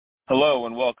Hello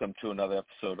and welcome to another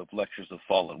episode of Lectures of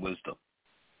Fallen Wisdom.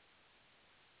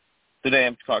 Today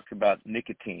I'm talking about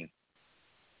nicotine.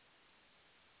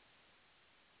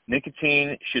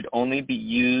 Nicotine should only be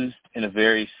used in a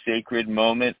very sacred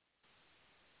moment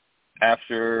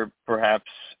after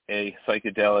perhaps a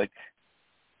psychedelic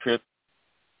trip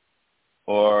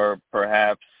or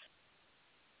perhaps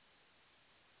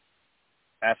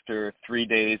after 3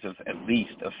 days of at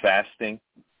least of fasting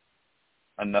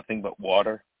on nothing but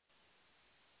water.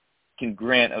 Can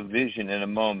grant a vision in a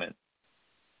moment,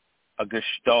 a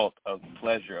gestalt of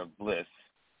pleasure, of bliss.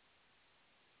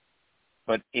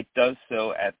 But it does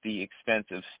so at the expense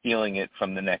of stealing it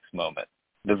from the next moment,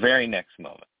 the very next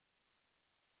moment.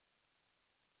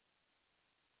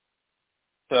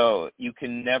 So you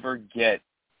can never get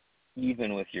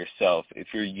even with yourself if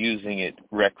you're using it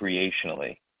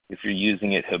recreationally, if you're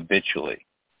using it habitually.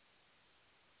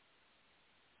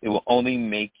 It will only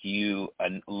make you a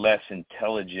less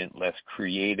intelligent, less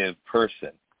creative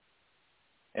person.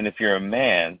 And if you're a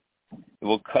man, it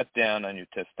will cut down on your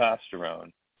testosterone,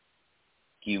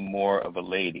 make you more of a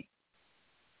lady.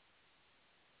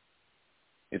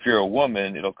 If you're a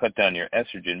woman, it'll cut down your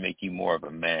estrogen, make you more of a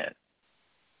man.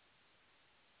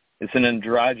 It's an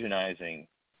androgenizing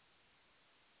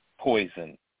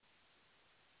poison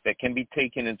that can be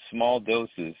taken in small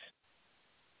doses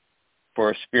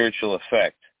for a spiritual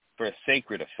effect, for a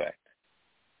sacred effect.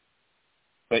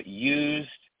 But used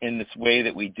in this way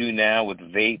that we do now with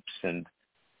vapes and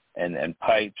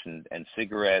pipes and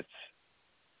cigarettes,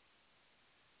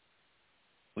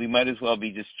 we might as well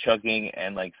be just chugging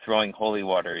and like throwing holy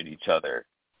water at each other,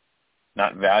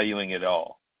 not valuing it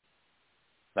all,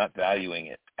 not valuing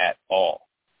it at all.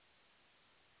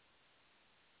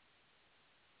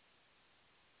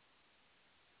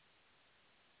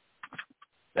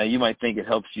 Now you might think it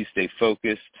helps you stay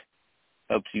focused,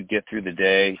 helps you get through the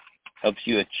day, helps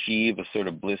you achieve a sort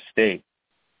of bliss state.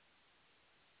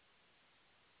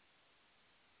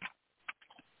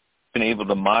 Been able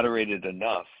to moderate it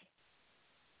enough,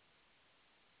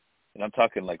 and I'm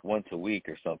talking like once a week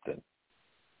or something,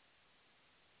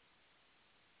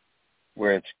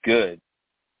 where it's good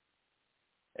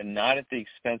and not at the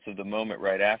expense of the moment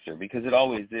right after, because it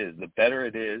always is. The better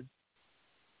it is,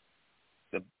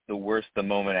 the worse the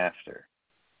moment after.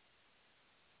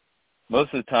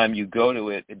 Most of the time you go to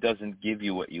it, it doesn't give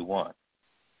you what you want.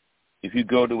 If you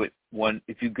go to it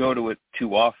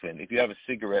too often, if you have a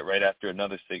cigarette right after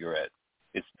another cigarette,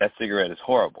 that cigarette is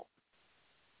horrible.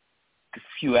 A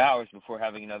few hours before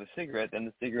having another cigarette, then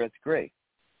the cigarette's great.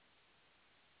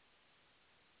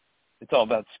 It's all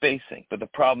about spacing. But the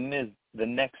problem is the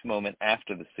next moment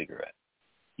after the cigarette.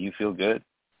 Do you feel good?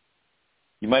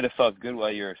 You might have felt good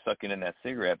while you were sucking in that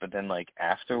cigarette, but then like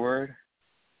afterward,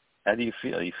 how do you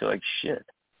feel? You feel like shit.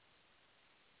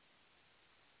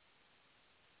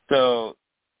 So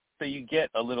you get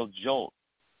a little jolt,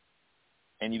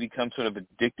 and you become sort of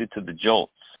addicted to the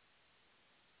jolts.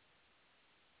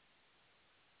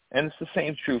 And it's the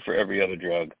same true for every other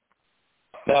drug.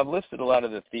 Now, I've listed a lot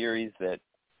of the theories that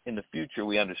in the future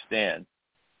we understand.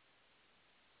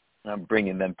 I'm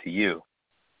bringing them to you.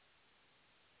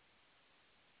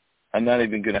 I'm not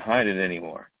even going to hide it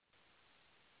anymore.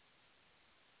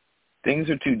 Things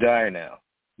are too dire now.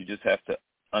 You just have to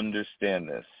understand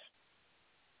this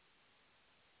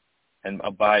and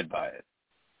abide by it.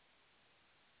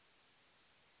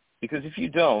 Because if you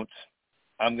don't,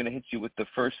 I'm going to hit you with the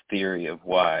first theory of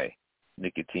why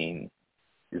nicotine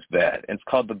is bad. And it's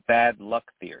called the bad luck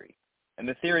theory. And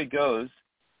the theory goes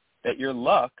that your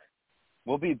luck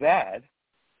will be bad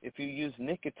if you use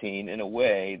nicotine in a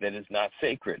way that is not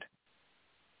sacred.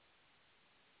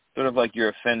 Sort of like you're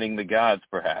offending the gods,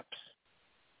 perhaps.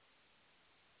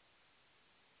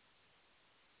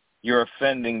 You're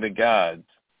offending the gods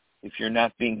if you're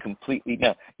not being completely...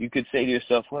 Now, you could say to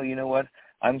yourself, well, you know what?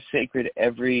 I'm sacred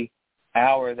every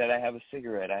hour that I have a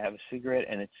cigarette. I have a cigarette,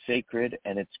 and it's sacred,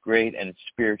 and it's great, and it's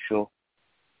spiritual.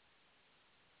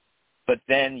 But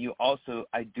then you also,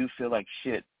 I do feel like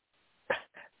shit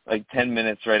like 10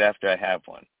 minutes right after I have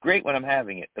one. Great when I'm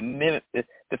having it.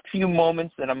 The few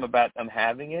moments that I'm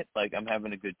having it, like I'm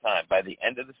having a good time. By the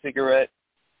end of the cigarette,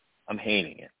 I'm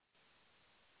hating it.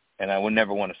 And I would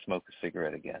never want to smoke a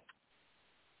cigarette again.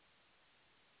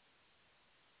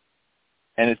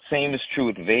 And the same is true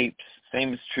with vapes.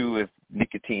 Same is true with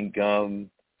nicotine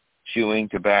gum, chewing,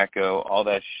 tobacco, all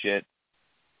that shit.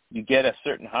 You get a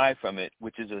certain high from it,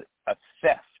 which is a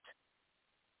theft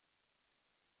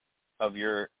of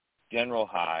your general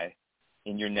high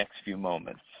in your next few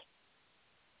moments.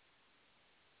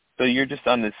 So you're just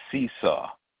on this seesaw.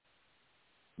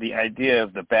 The idea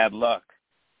of the bad luck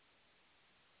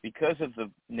because of the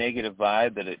negative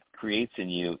vibe that it creates in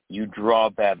you, you draw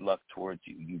bad luck towards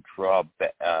you. You draw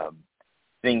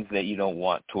things that you don't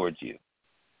want towards you.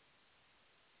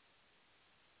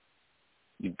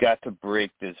 You've got to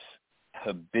break this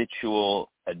habitual,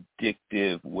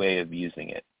 addictive way of using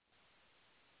it.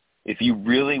 If you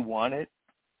really want it,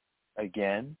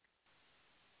 again,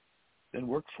 then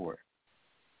work for it.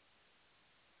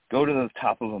 Go to the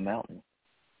top of a mountain.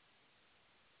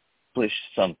 Accomplish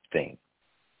something.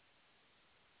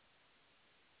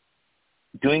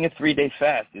 Doing a 3-day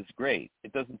fast is great.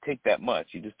 It doesn't take that much.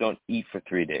 You just don't eat for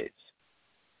 3 days.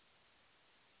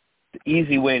 It's the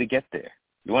easy way to get there.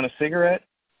 You want a cigarette?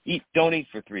 Don't eat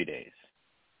for 3 days.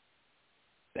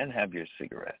 Then have your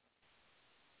cigarette.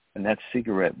 And that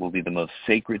cigarette will be the most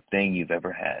sacred thing you've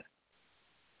ever had.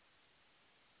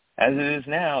 As it is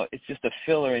now, it's just a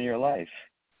filler in your life.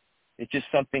 It's just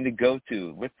something to go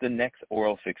to. What's the next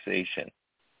oral fixation?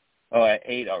 Oh, I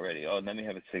ate already. Oh, let me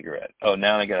have a cigarette. Oh,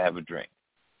 now I got to have a drink.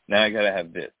 Now I got to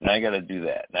have this. Now I got to do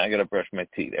that. Now I got to brush my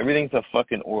teeth. Everything's a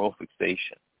fucking oral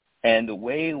fixation. And the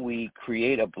way we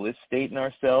create a bliss state in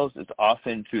ourselves is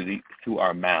often through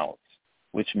our mouths,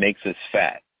 which makes us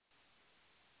fat.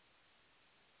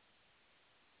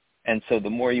 And so the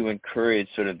more you encourage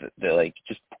sort of the like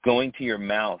just going to your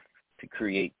mouth to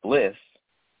create bliss,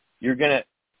 you're going to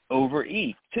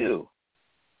overeat too.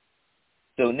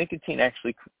 So nicotine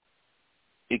actually,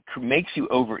 it makes you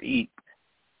overeat.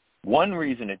 One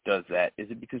reason it does that is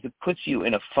because it puts you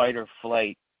in a fight or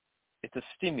flight. It's a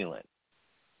stimulant.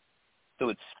 So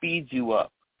it speeds you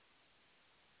up.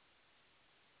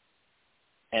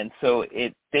 And so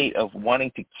it's a state of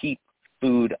wanting to keep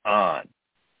food on.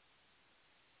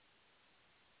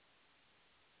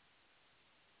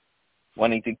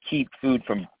 Wanting to keep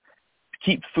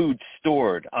food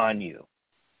stored on you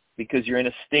because you're in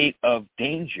a state of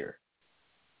danger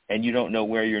and you don't know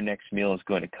where your next meal is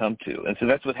going to come to. And so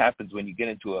that's what happens when you get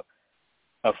into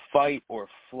a fight or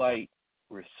flight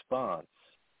response.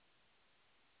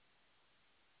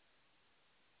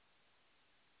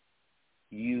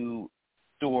 You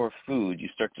store food. You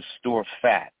start to store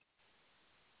fat.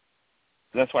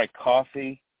 So that's why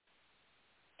coffee,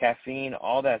 caffeine,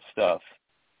 all that stuff,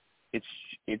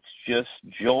 it's just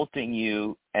jolting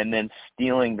you and then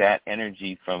stealing that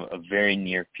energy from a very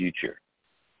near future.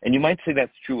 And you might say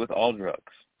that's true with all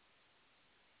drugs.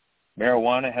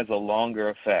 Marijuana has a longer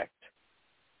effect,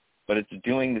 but it's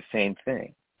doing the same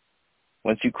thing.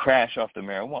 Once you crash off the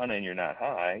marijuana and you're not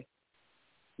high,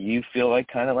 you feel like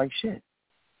kind of like shit.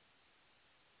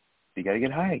 You got to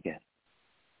get high again.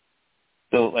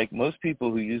 So like most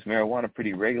people who use marijuana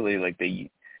pretty regularly, like they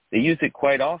use it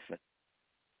quite often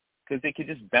because they could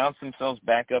just bounce themselves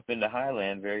back up into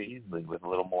highland very easily with a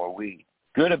little more weed.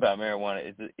 Good about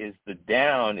marijuana is the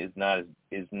down is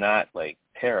not like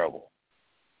terrible.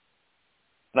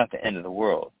 It's not the end of the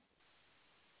world.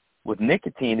 With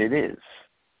nicotine, it is.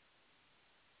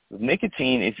 With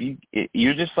nicotine,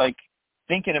 you're just like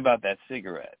thinking about that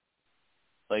cigarette,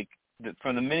 like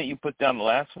from the minute you put down the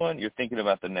last one, you're thinking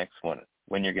about the next one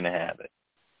when you're going to have it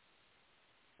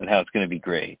and how it's going to be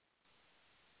great.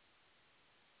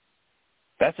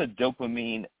 That's a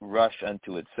dopamine rush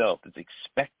unto itself. It's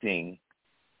expecting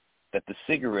that the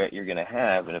cigarette you're going to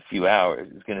have in a few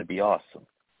hours is going to be awesome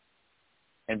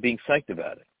and being psyched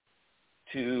about it.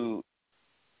 To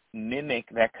mimic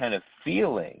that kind of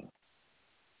feeling,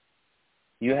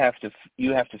 you have to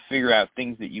figure out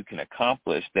things that you can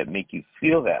accomplish that make you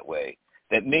feel that way,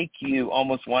 that make you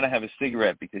almost want to have a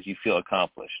cigarette because you feel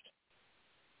accomplished.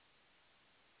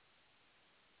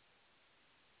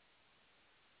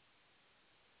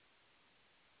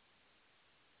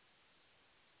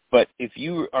 But if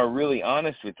you are really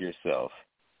honest with yourself,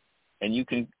 and you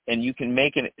can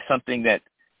make it something that,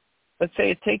 let's say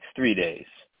it takes 3 days,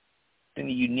 and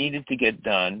you needed to get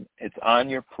done, it's on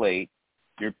your plate,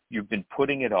 you've been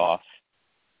putting it off,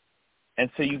 and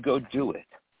so you go do it.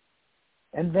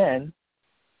 And then,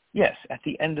 yes, at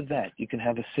the end of that, you can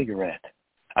have a cigarette.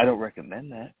 I don't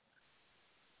recommend that.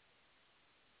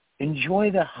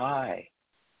 Enjoy the high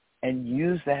and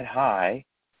use that high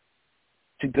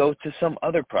to go to some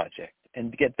other project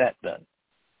and get that done.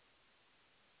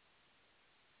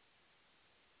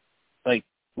 Like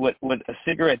what a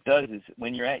cigarette does is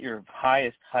when you're at your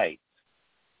highest height,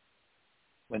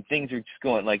 when things are just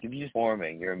going, like if you're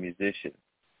performing, you're a musician,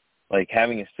 like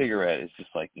having a cigarette is just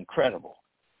like incredible.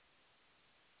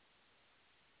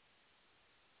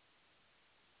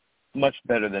 Much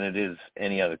better than it is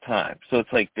any other time. So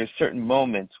it's like there's certain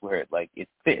moments where it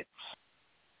fits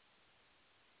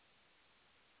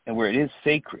and where it is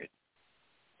sacred.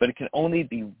 but it can only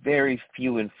be very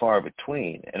few and far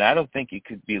between. And I don't think it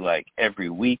could be like every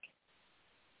week.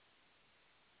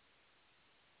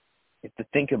 You have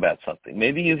to think about something.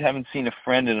 Maybe you haven't seen a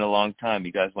friend in a long time.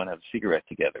 You guys want to have a cigarette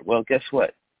together. Well, guess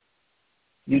what?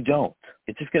 You don't.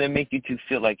 It's just going to make you two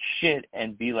feel like shit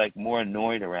and be like more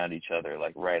annoyed around each other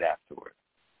like right afterward.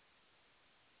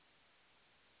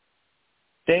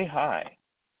 Stay high.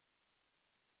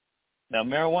 Now,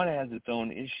 marijuana has its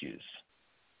own issues,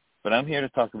 but I'm here to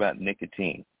talk about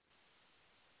nicotine.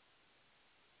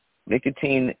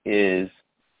 Nicotine is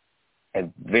a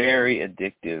very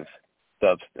addictive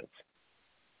substance.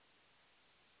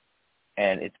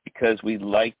 And it's because we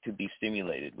like to be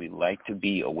stimulated. We like to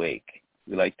be awake.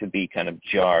 We like to be kind of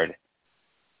jarred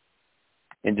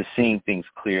into seeing things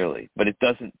clearly. But it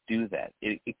doesn't do that.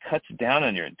 It cuts down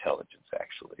on your intelligence,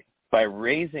 actually. By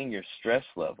raising your stress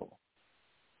level,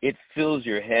 it fills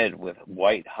your head with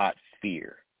white-hot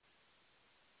fear.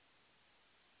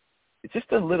 It's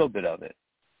just a little bit of it.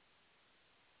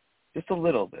 Just a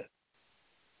little bit.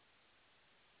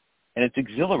 And it's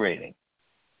exhilarating.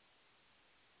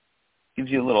 Gives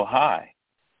you a little high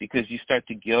because you start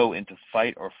to go into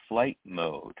fight or flight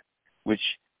mode, which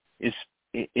is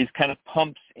kind of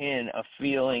pumps in a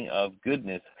feeling of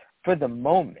goodness for the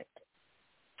moment,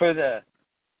 for the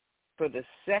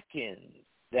second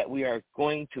that we are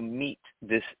going to meet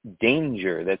this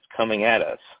danger that's coming at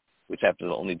us, which happens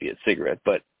to only be a cigarette,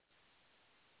 but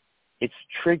it's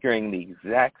triggering the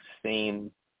exact same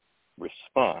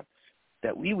response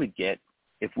that we would get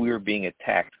if we were being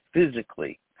attacked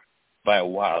physically by a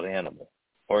wild animal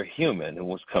or a human who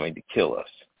was coming to kill us.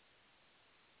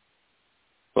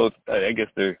 Both, I guess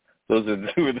those are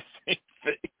the same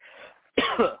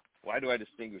thing. Why do I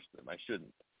distinguish them? I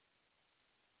shouldn't.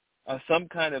 Some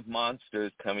kind of monster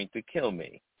is coming to kill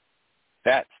me.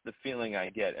 That's the feeling I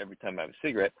get every time I have a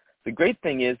cigarette. The great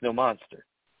thing is no monster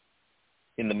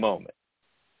in the moment.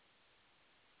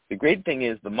 The great thing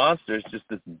is the monster is just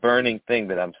this burning thing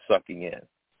that I'm sucking in.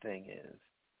 Thing is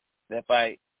that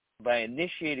by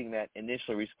initiating that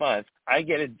initial response, I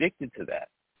get addicted to that.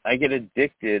 I get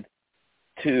addicted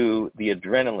to the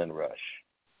adrenaline rush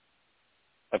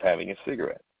of having a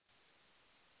cigarette.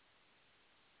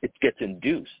 It gets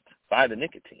induced by the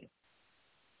nicotine.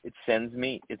 It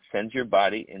sends your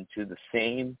body into the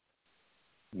same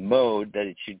mode that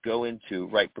it should go into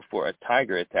right before a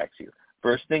tiger attacks you.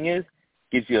 First thing is,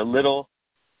 gives you a little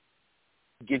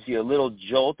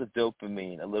jolt of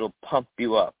dopamine, a little pump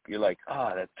you up. You're like,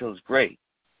 that feels great.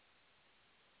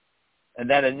 And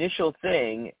that initial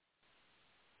thing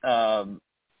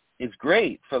is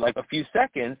great for like a few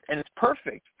seconds, and it's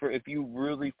perfect for if you're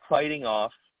really fighting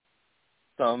off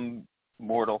some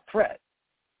mortal threat.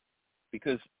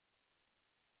 Because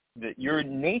your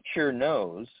nature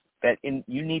knows that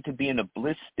you need to be in a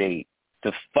bliss state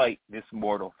to fight this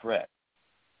mortal threat.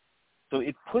 So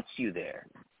it puts you there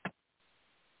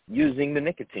using the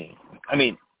nicotine.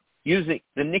 The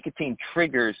nicotine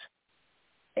triggers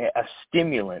a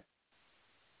stimulant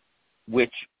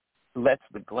which lets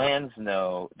the glands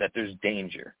know that there's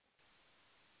danger.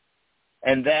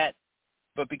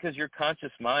 But because your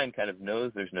conscious mind kind of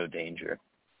knows there's no danger,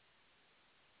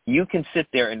 you can sit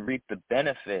there and reap the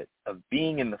benefit of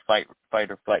being in the fight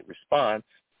or flight response,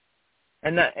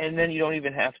 and then you don't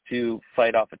even have to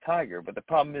fight off a tiger. But the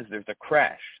problem is there's a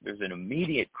crash. There's an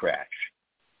immediate crash.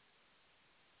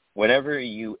 Whenever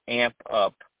you amp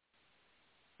up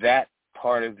that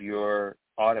part of your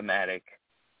automatic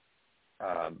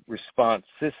response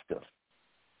system,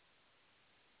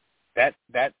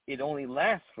 that it only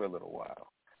lasts for a little while.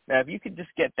 Now, if you could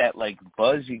just get that like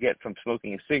buzz you get from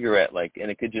smoking a cigarette,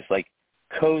 and it could just like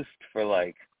coast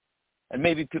for and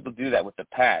maybe people do that with the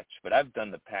patch, but I've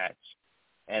done the patch,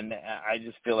 and I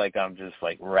just feel like I'm just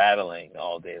like rattling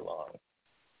all day long.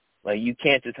 Like, you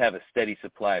can't just have a steady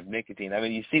supply of nicotine.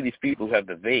 You see these people who have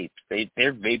the vapes,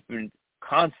 they're vaping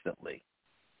constantly,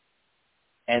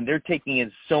 and they're taking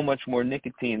in so much more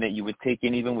nicotine that you would take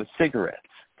in even with cigarettes.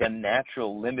 A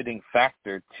natural limiting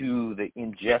factor to the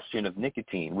ingestion of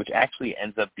nicotine, which actually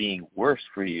ends up being worse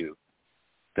for you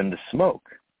than the smoke.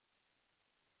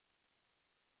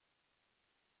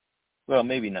 Well,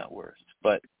 maybe not worse,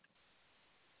 but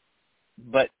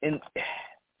in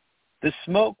the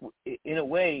smoke, in a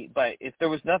way, if there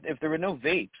were no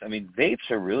vapes,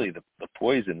 vapes are really the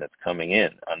poison that's coming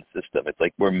in on the system. It's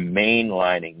like we're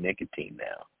mainlining nicotine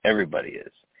now. Everybody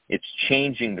is. It's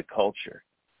changing the culture.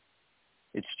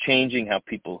 It's changing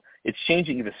it's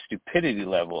changing the stupidity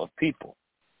level of people.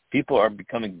 People are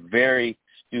becoming very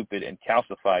stupid and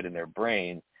calcified in their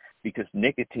brain because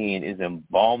nicotine is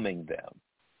embalming them.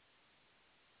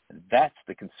 That's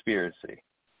the conspiracy.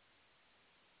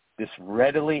 this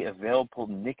readily available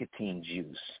nicotine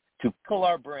juice to pickle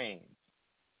our brains,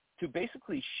 to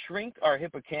basically shrink our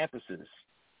hippocampuses,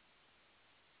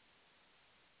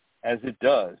 as it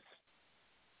does.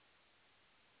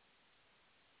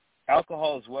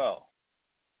 Alcohol as well.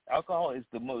 Alcohol is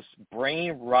the most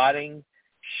brain-rotting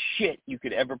shit you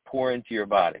could ever pour into your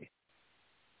body.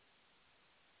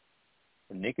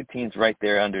 The nicotine's right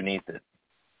there underneath it.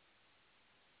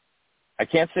 I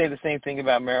can't say the same thing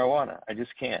about marijuana. I just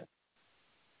can't.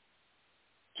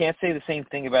 Can't say the same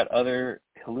thing about other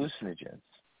hallucinogens.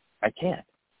 I can't.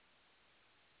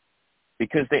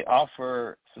 Because they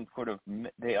offer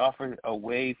a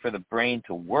way for the brain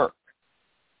to work.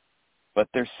 But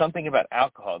there's something about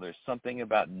alcohol, there's something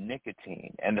about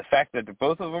nicotine, and the fact that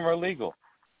both of them are legal.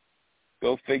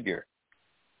 Go figure.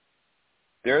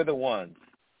 They're the ones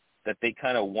that they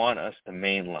kind of want us to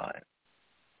mainline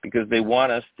because they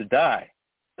want us to die.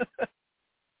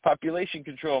 Population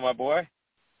control, my boy.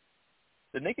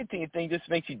 The nicotine thing just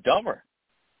makes you dumber.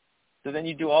 So then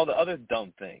you do all the other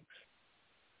dumb things,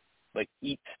 like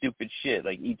eat stupid shit,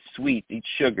 like eat sweets, eat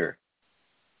sugar,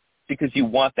 because you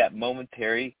want that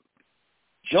momentary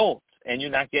jolt, and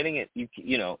you're not getting it. You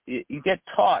get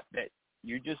taught that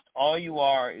you're just all you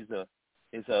are is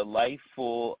a life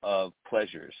full of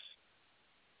pleasures.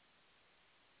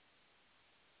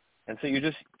 And so you're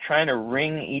just trying to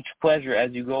wring each pleasure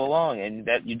as you go along, and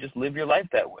that you just live your life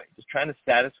that way, just trying to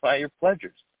satisfy your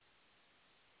pleasures.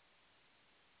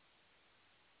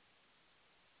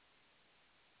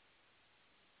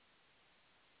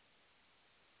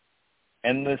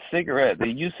 And the cigarette, the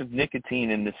use of nicotine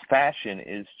in this fashion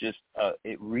is just,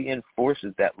 it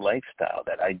reinforces that lifestyle,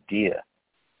 that idea.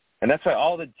 And that's why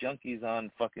all the junkies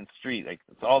on fucking street, like,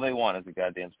 that's all they want is a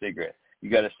goddamn cigarette. You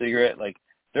got a cigarette, like,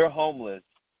 they're homeless.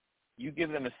 You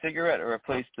give them a cigarette or a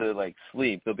place to, like,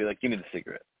 sleep, they'll be like, give me the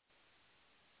cigarette.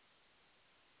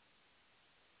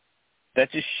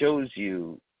 That just shows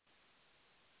you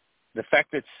the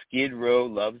fact that Skid Row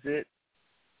loves it,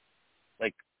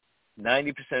 like,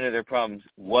 90% of their problems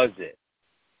was it.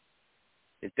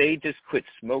 If they just quit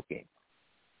smoking,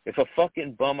 if a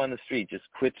fucking bum on the street just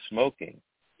quit smoking,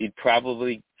 he'd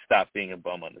probably stop being a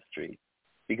bum on the street,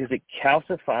 because it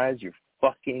calcifies your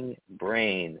fucking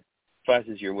brain,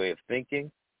 calcifies your way of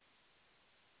thinking.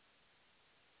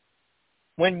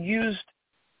 When used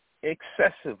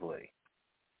excessively,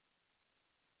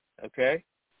 okay?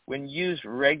 When used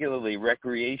regularly,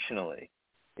 recreationally,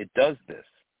 it does this.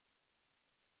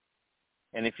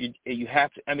 And if you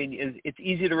have to, I mean, it's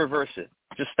easy to reverse it.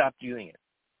 Just stop doing it.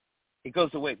 It goes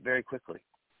away very quickly.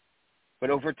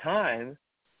 But over time,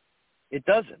 it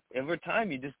doesn't. Over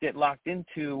time, you just get locked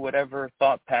into whatever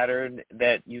thought pattern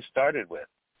that you started with.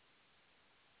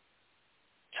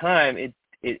 Time,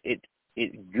 it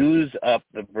goos up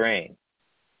the brain.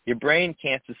 Your brain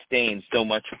can't sustain so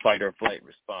much fight or flight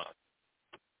response.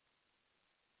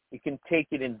 You can take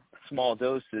it in small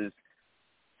doses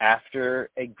after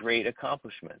a great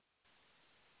accomplishment,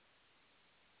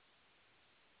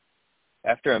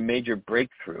 after a major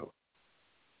breakthrough,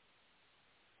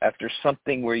 after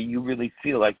something where you really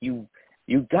feel like you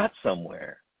got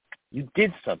somewhere, you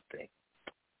did something,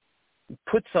 you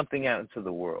put something out into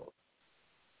the world.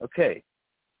 Okay,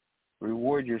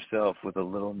 reward yourself with a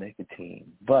little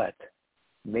nicotine, but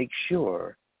make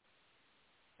sure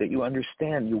that you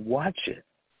understand, you watch it.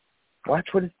 Watch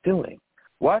what it's doing.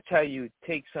 Watch how you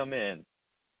take some in,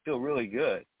 feel really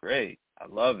good, great, I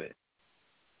love it.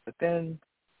 But then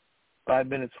 5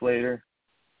 minutes later,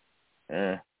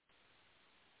 don't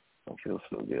feel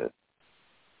so good.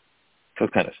 Feel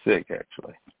kind of sick,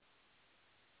 actually.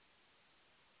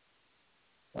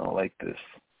 I don't like this.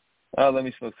 Oh, let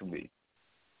me smoke some weed.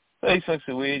 So you smoke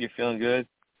some weed, you're feeling good,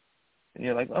 and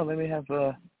you're like,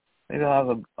 oh,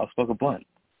 I'll smoke a blunt.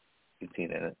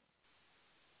 Nicotine in it.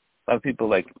 A lot of people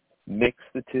like mix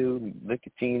the two,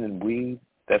 nicotine and weed.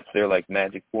 That's their like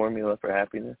magic formula for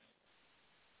happiness.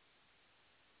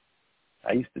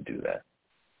 I used to do that.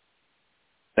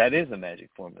 That is a magic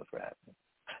formula for happiness.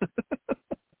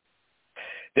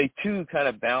 They two kind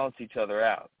of balance each other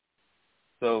out.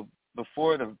 So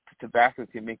before the tobacco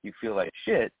can make you feel like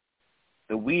shit,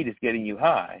 the weed is getting you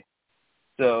high.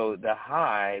 So the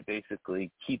high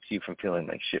basically keeps you from feeling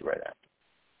like shit right after.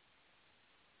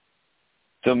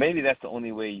 So maybe that's the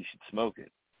only way you should smoke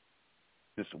it,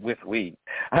 just with weed.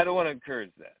 I don't want to encourage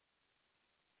that.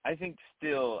 I think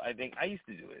I used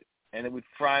to do it, and it would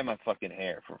fry my fucking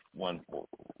hair for one.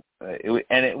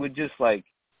 It would just like,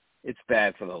 it's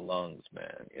bad for the lungs,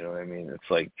 man. You know what I mean?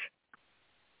 It's like,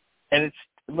 and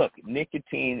look,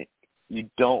 nicotine, you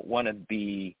don't want to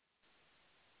be,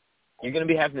 you're going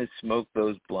to be having to smoke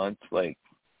those blunts like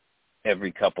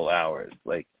every couple hours.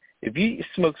 Like, if you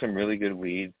smoke some really good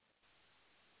weed,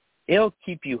 it'll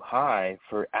keep you high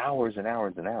for hours and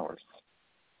hours and hours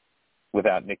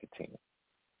without nicotine.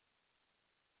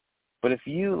 But if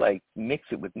you, like, mix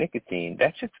it with nicotine,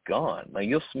 that shit's gone. Like,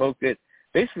 you'll smoke it.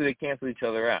 Basically, they cancel each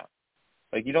other out.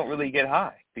 Like, you don't really get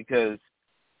high because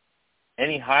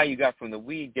any high you got from the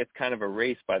weed gets kind of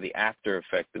erased by the after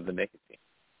effect of the nicotine.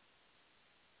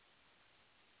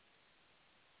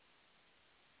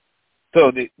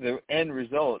 So the end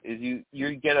result is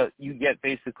you get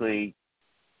basically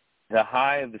the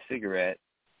high of the cigarette,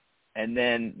 and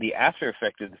then the after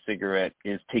effect of the cigarette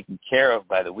is taken care of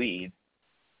by the weed.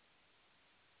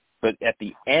 But at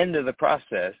the end of the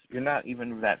process, you're not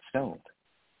even that stoned.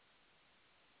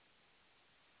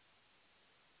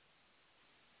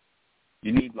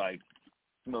 You need, like,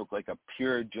 smoke like a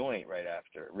pure joint right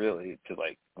after, really, to,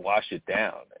 like, wash it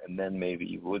down, and then maybe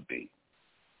you would be.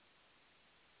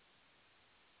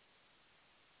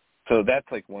 So that's,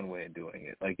 like, one way of doing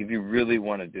it. Like, if you really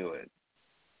want to do it,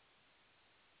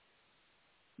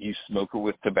 you smoke it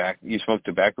with tobacco. You smoke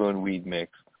tobacco and weed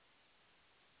mixed.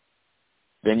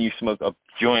 Then you smoke a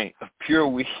joint of pure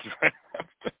weed right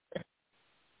after.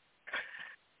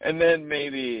 And then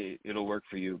maybe it'll work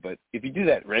for you. But if you do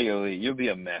that regularly, you'll be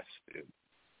a mess, dude.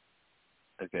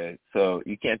 Okay? So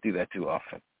you can't do that too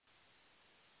often.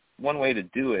 One way to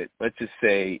do it, let's just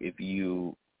say if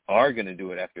you are going to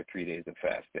do it after 3 days of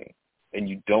fasting and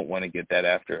you don't want to get that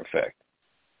after effect,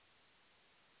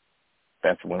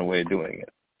 that's one way of doing it.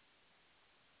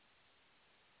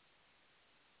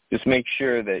 Just make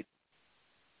sure that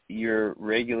you're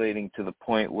regulating to the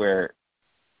point where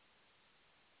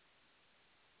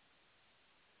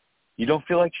you don't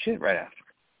feel like shit right after.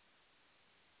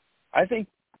 I think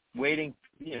waiting,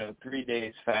 3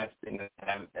 days fasting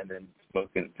and then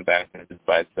smoking tobacco just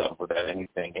by itself without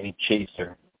anything, any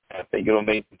chaser, I think it'll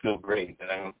make you feel great, and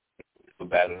I don't feel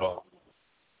bad at all.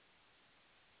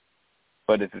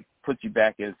 But if it puts you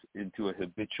back into a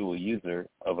habitual user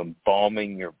of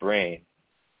embalming your brain,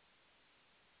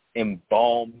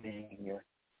 embalming your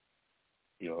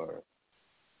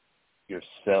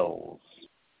cells,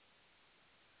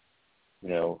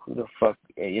 who the fuck,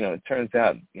 it turns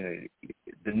out, the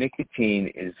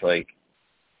nicotine is like,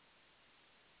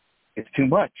 it's too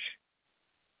much.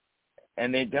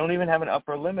 And they don't even have an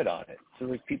upper limit on it. So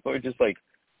like people are just like,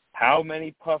 how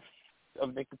many puffs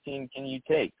of nicotine can you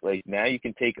take? Like now you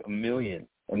can take 1 million,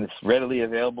 and it's readily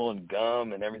available in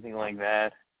gum and everything like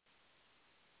that.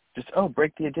 Just,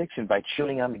 break the addiction by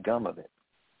chewing on the gum of it.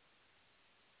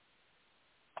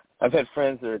 I've had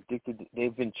friends that are addicted.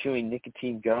 They've been chewing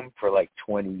nicotine gum for like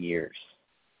 20 years.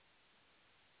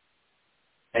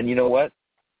 And you know what?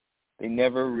 They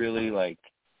never really like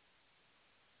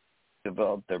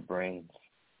developed their brains.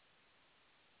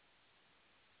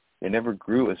 They never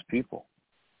grew as people.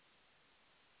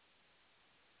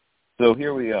 So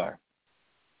here we are.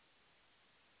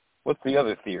 What's the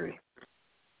other theory?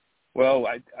 Well,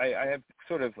 I have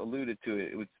sort of alluded to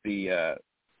it. It was the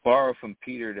borrow from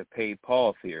Peter to pay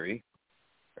Paul theory,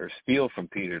 or steal from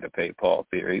Peter to pay Paul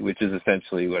theory, which is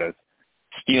essentially what I was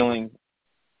stealing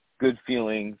good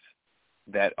feelings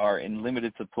that are in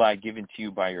limited supply given to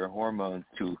you by your hormones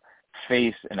to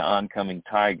face an oncoming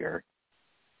tiger,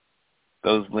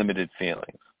 those limited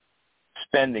feelings,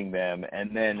 spending them,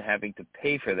 and then having to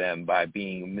pay for them by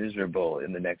being miserable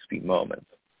in the next few moments.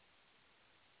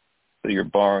 So you're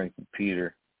borrowing from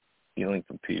Peter, stealing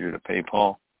from Peter to pay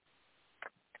Paul.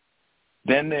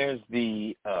 Then there's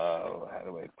the, how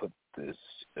do I put this?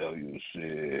 You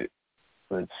see,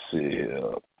 let's see,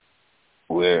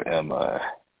 where am I?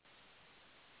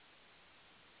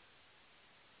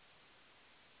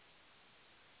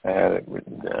 I had it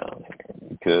written down here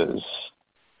because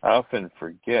I often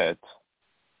forget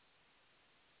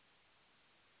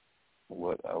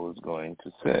what I was going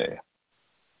to say.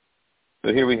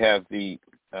 So here we have the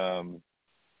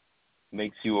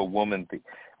makes you a woman theory.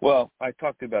 Well, I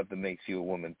talked about the makes you a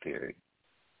woman theory.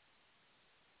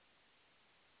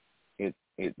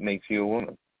 It makes you a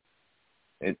woman.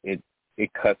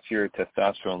 It cuts your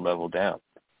testosterone level down.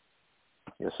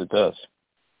 Yes, it does.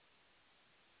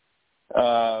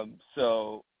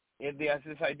 So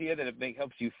this idea that it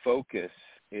helps you focus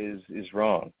is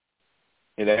wrong.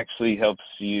 It actually helps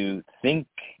you think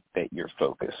that you're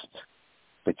focused,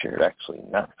 but you're actually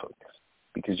not focused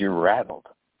because you're rattled.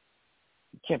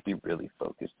 You can't be really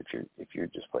focused if you're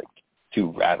just like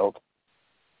too rattled.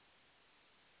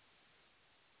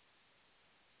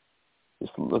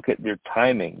 Just look at your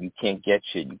timing. You can't get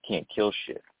shit. You can't kill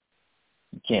shit.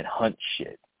 You can't hunt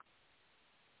shit.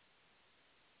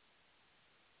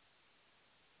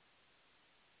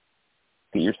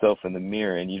 at yourself in the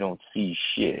mirror and you don't see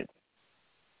shit.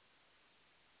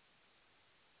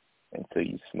 And so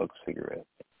you smoke cigarettes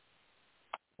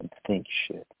and think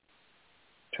shit.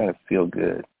 Try to feel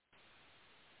good.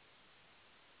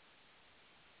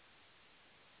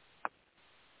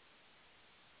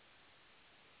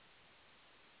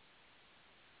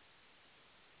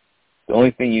 The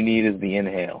only thing you need is the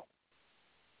inhale.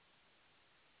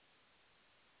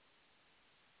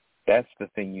 That's the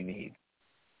thing you need.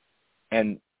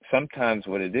 And sometimes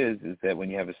what it is that when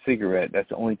you have a cigarette, that's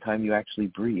the only time you actually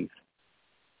breathe.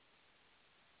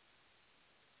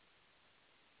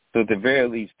 So at the very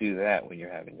least, do that when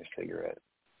you're having your cigarette.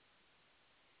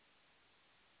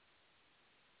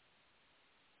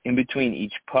 In between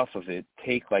each puff of it,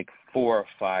 take like 4 or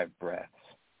 5 breaths.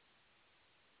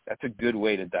 That's a good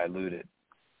way to dilute it.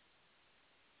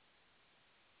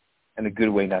 And a good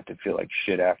way not to feel like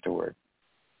shit afterward.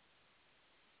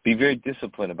 Be very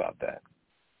disciplined about that.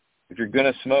 If you're going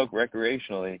to smoke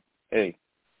recreationally, hey,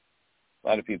 a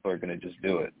lot of people are going to just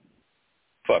do it.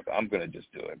 Fuck, I'm going to just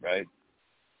do it, right?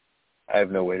 I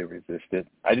have no way to resist it.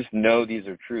 I just know these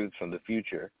are truths from the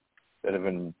future that have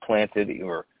been planted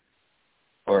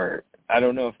or I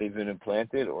don't know if they've been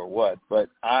implanted or what, but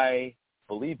I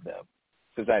believe them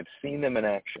because I've seen them in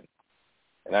action.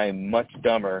 And I am much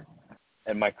dumber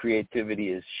and my creativity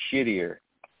is shittier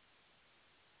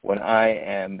when I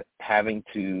am having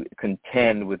to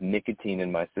contend with nicotine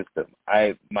in my system.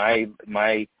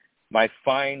 My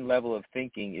fine level of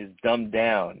thinking is dumbed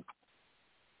down.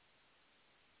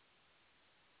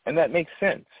 And that makes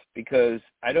sense because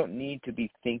I don't need to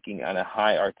be thinking on a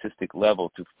high artistic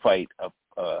level to fight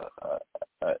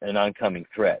an oncoming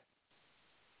threat.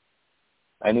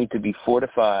 I need to be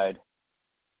fortified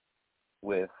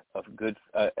with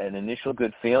an initial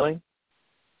good feeling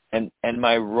and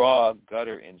my raw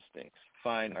gutter instincts,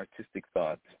 fine artistic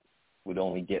thoughts would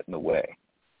only get in the way.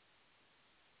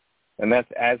 And that's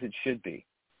as it should be.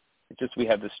 It's just we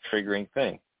have this triggering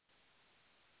thing.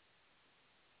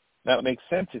 Now, it makes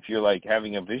sense if you're like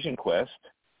having a vision quest,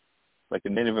 like a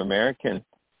Native American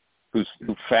who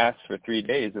fasts for 3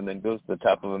 days and then goes to the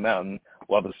top of a mountain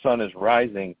while the sun is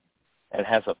rising and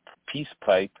has a peace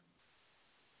pipe.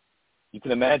 You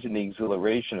can imagine the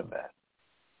exhilaration of that.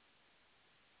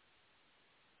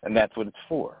 And that's what it's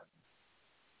for.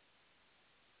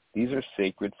 These are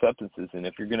sacred substances, and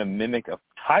if you're going to mimic a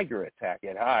tiger attack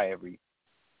at high every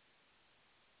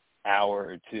hour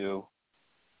or two,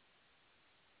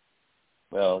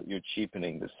 well, you're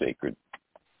cheapening the sacred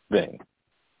thing.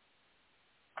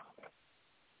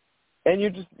 And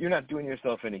you're not doing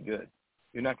yourself any good.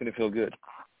 You're not going to feel good.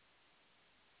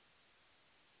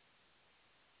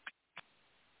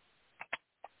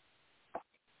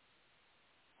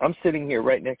 I'm sitting here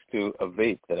right next to a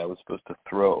vape that I was supposed to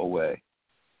throw away.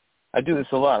 I do this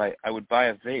a lot. I would buy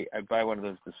a vape. I'd buy one of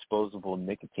those disposable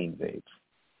nicotine vapes.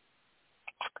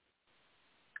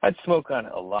 I'd smoke on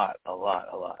it a lot.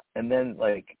 And then,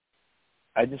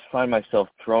 I just find myself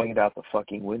throwing it out the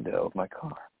fucking window of my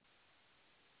car.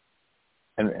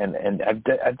 And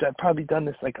I've probably done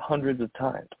this hundreds of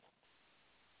times.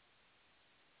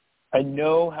 I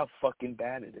know how fucking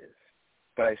bad it is,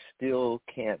 but I still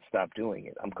can't stop doing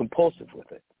it. I'm compulsive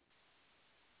with it.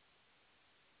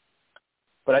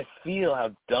 But I feel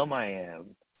how dumb I am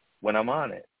when I'm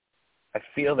on it. I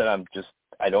feel that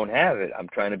I don't have it. I'm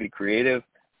trying to be creative,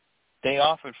 stay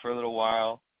off it for a little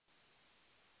while,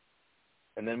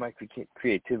 and then my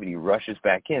creativity rushes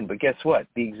back in. But guess what?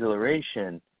 The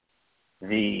exhilaration,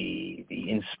 the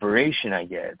inspiration I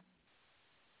get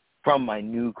from my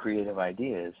new creative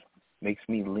ideas makes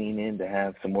me lean in to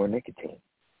have some more nicotine.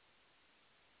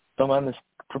 So I'm on this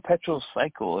perpetual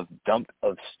cycle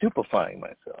of stupefying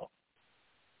myself.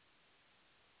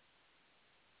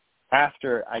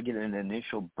 After I get an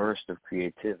initial burst of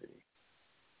creativity.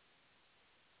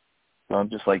 So I'm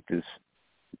just like this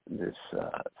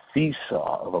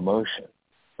seesaw of emotion,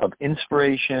 of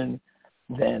inspiration,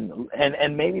 then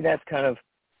and maybe that's kind of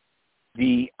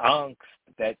the angst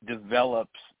that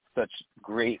develops such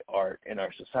great art in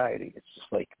our society. It's just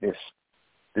like this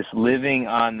living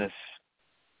on this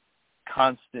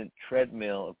constant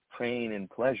treadmill of pain and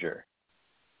pleasure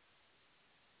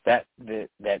that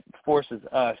forces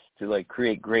us to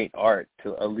create great art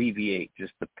to alleviate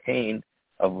just the pain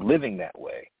of living that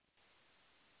way.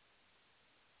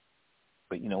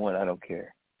 But you know what? I don't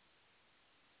care.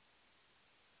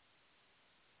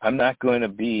 I'm not going to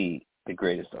be the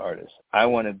greatest artist. I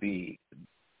want to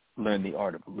learn the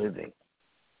art of living.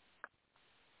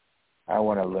 I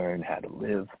want to learn how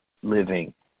to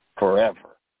living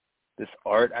forever. This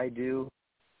art I do,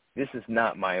 this is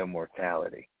not my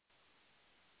immortality.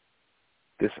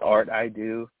 this art I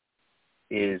do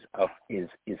is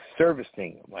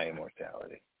servicing my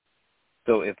immortality.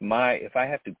 So if I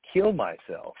have to kill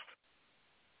myself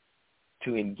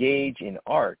to engage in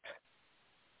art,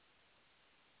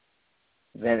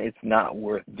 then it's not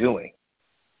worth doing.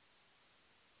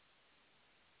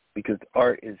 Because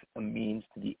art is a means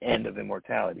to the end of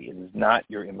immortality. It is not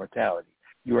your immortality.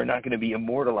 You are not going to be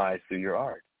immortalized through your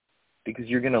art because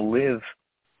you're going to live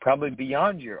probably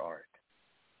beyond your art.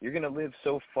 You're going to live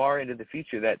so far into the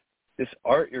future that this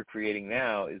art you're creating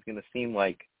now is going to seem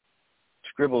like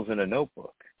scribbles in a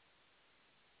notebook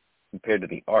compared to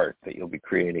the art that you'll be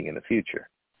creating in the future.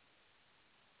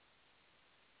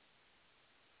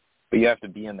 But you have to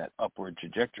be on that upward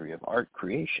trajectory of art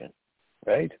creation,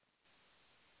 right?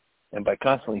 And by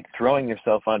constantly throwing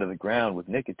yourself onto the ground with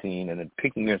nicotine and then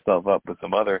picking yourself up with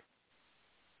some other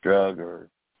drug or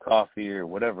coffee or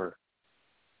whatever,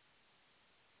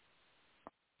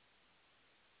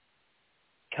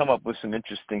 come up with some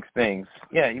interesting things.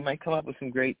 Yeah, you might come up with some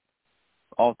great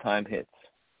all-time hits.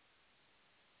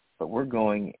 But we're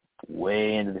going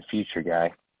way into the future,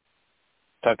 guy.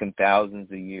 Talking thousands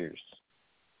of years.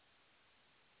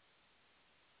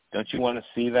 Don't you want to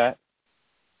see that?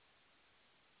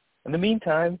 In the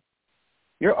meantime,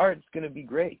 your art's going to be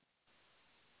great.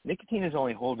 Nicotine is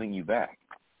only holding you back.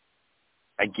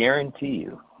 I guarantee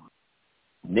you,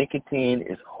 nicotine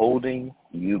is holding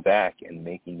you back and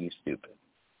making you stupid.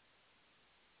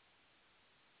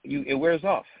 It wears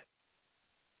off.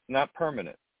 Not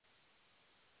permanent.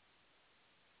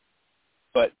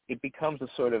 But it becomes a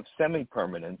sort of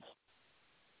semi-permanence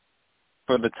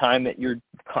for the time that you're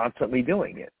constantly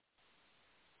doing it.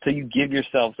 So you give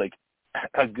yourselves like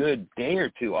a good day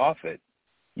or two off it.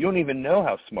 You don't even know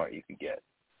how smart you could get.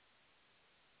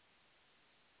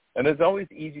 And it's always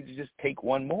easy to just take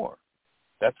one more.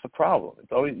 That's the problem.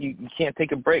 It's always you can't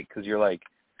take a break because you're like,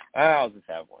 I'll just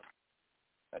have one.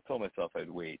 I told myself I'd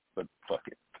wait, but fuck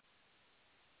it.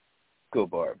 Go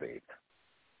bar, babe.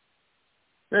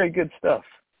 Very good stuff.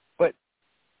 But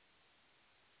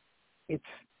it's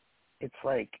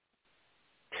like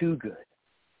too good.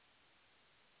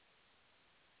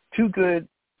 Too good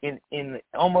in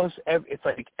almost every, it's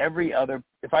like every other,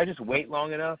 if I just wait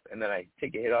long enough and then I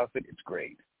take a hit off it, it's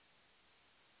great.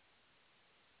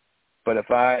 But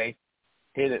if I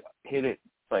hit it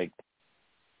like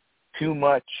too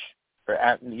much or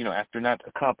after not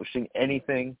accomplishing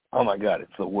anything, oh my God,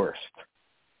 it's the worst.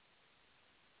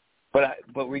 But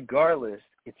regardless,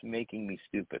 it's making me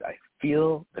stupid. I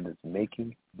feel that it's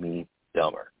making me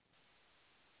dumber.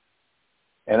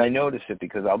 And I notice it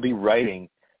because I'll be writing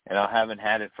and I haven't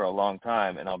had it for a long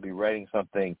time, and I'll be writing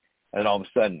something, and then all of a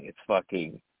sudden it's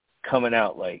fucking coming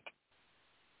out like,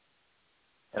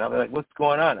 and I'll be like, what's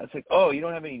going on? It's like, oh, you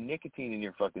don't have any nicotine in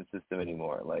your fucking system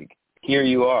anymore. Like, here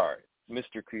you are,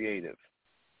 Mr. Creative.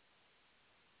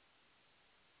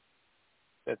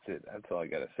 That's it. That's all I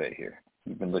got to say here.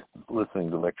 You've been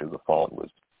listening to Lectures of Fallen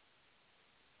Wisdom.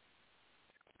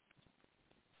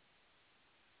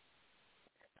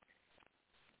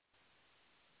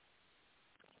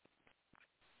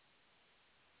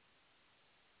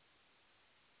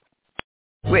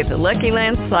 With the Lucky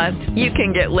Land Slots, you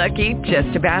can get lucky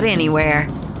just about anywhere.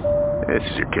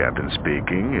 This is your captain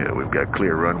speaking. We've got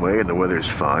clear runway and the weather's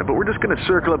fine, but we're just going to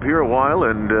circle up here a while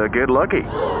and get lucky.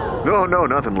 No,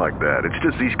 nothing like that. It's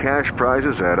just these cash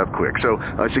prizes add up quick. So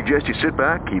I suggest you sit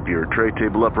back, keep your tray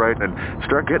table upright, and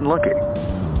start getting lucky.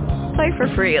 Play for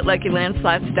free at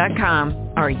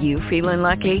LuckyLandSlots.com. Are you feeling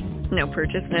lucky? No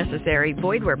purchase necessary.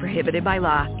 Void where prohibited by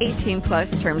law.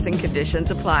 18+ terms and conditions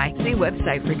apply. See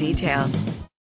website for details.